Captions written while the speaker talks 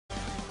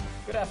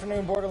Good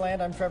afternoon,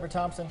 Borderland. I'm Trevor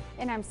Thompson.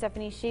 And I'm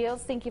Stephanie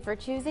Shields. Thank you for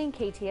choosing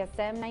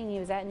KTSM 9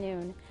 News at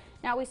noon.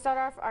 Now we start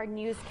off our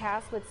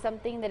newscast with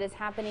something that is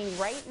happening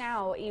right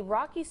now. A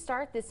rocky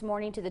start this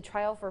morning to the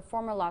trial for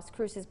former Las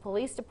Cruces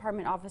Police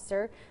Department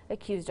officer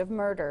accused of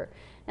murder.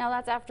 Now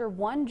that's after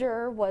one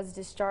juror was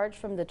discharged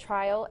from the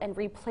trial and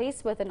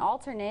replaced with an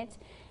alternate.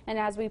 And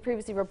as we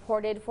previously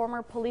reported,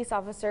 former police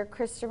officer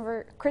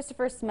Christopher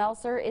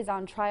Smelser is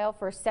on trial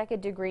for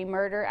second-degree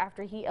murder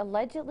after he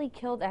allegedly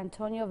killed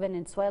Antonio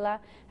Venezuela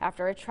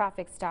after a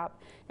traffic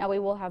stop. Now we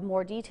will have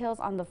more details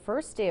on the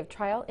first day of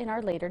trial in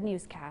our later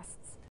newscast.